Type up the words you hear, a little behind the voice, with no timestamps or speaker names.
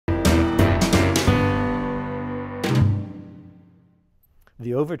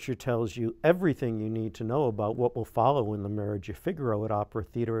The overture tells you everything you need to know about what will follow in The Marriage of Figaro at Opera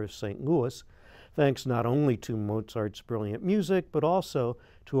Theatre of St. Louis, thanks not only to Mozart's brilliant music, but also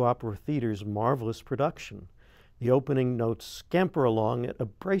to Opera Theatre's marvelous production. The opening notes scamper along at a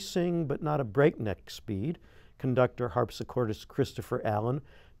bracing but not a breakneck speed. Conductor harpsichordist Christopher Allen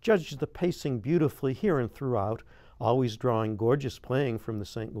judged the pacing beautifully here and throughout, always drawing gorgeous playing from the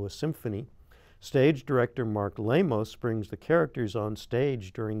St. Louis Symphony. Stage director Mark Lamos brings the characters on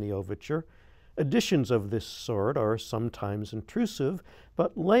stage during the overture. Additions of this sort are sometimes intrusive,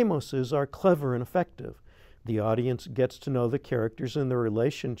 but Lamos's are clever and effective. The audience gets to know the characters and their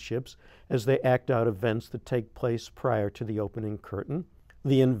relationships as they act out events that take place prior to the opening curtain.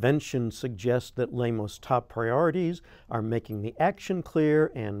 The invention suggests that Lamos' top priorities are making the action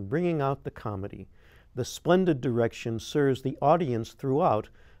clear and bringing out the comedy. The splendid direction serves the audience throughout,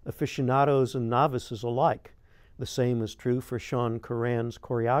 aficionados and novices alike. The same is true for Sean Curran's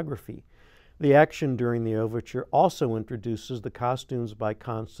choreography. The action during the overture also introduces the costumes by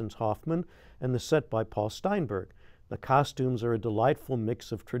Constance Hoffman and the set by Paul Steinberg. The costumes are a delightful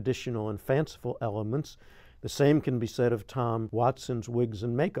mix of traditional and fanciful elements. The same can be said of Tom Watson's wigs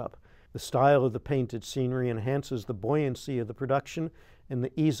and makeup. The style of the painted scenery enhances the buoyancy of the production, and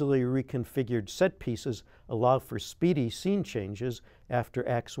the easily reconfigured set pieces allow for speedy scene changes after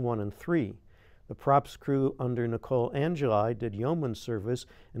Acts 1 and 3. The props crew under Nicole Angeli did yeoman service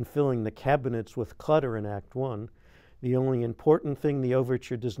in filling the cabinets with clutter in Act 1. The only important thing the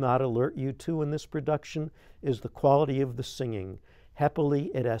overture does not alert you to in this production is the quality of the singing. Happily,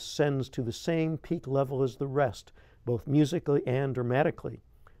 it ascends to the same peak level as the rest, both musically and dramatically.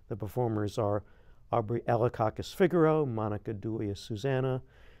 The performers are Aubrey Allicock as Figaro, Monica Dewey as Susanna,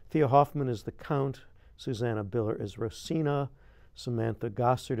 Theo Hoffman as the Count, Susanna Biller as Rosina, Samantha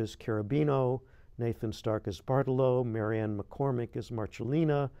Gossard as Cherubino, Nathan Stark as Bartolo, Marianne McCormick as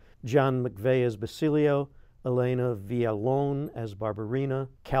Marcellina, John McVeigh as Basilio, Elena Villalone as Barbarina,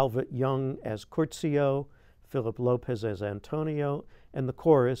 Calvert Young as Curzio, Philip Lopez as Antonio, and the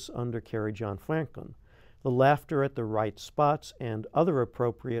chorus under Carrie John Franklin. The laughter at the right spots and other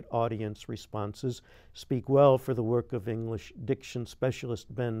appropriate audience responses speak well for the work of English diction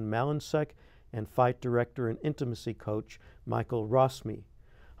specialist Ben Malinsek and fight director and intimacy coach Michael Rossme.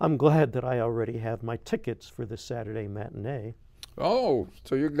 I'm glad that I already have my tickets for the Saturday matinee. Oh,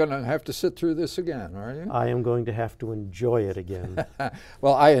 so you're going to have to sit through this again, are you? I am going to have to enjoy it again.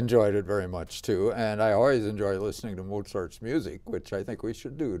 Well, I enjoyed it very much too, and I always enjoy listening to Mozart's music, which I think we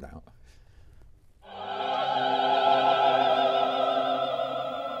should do now.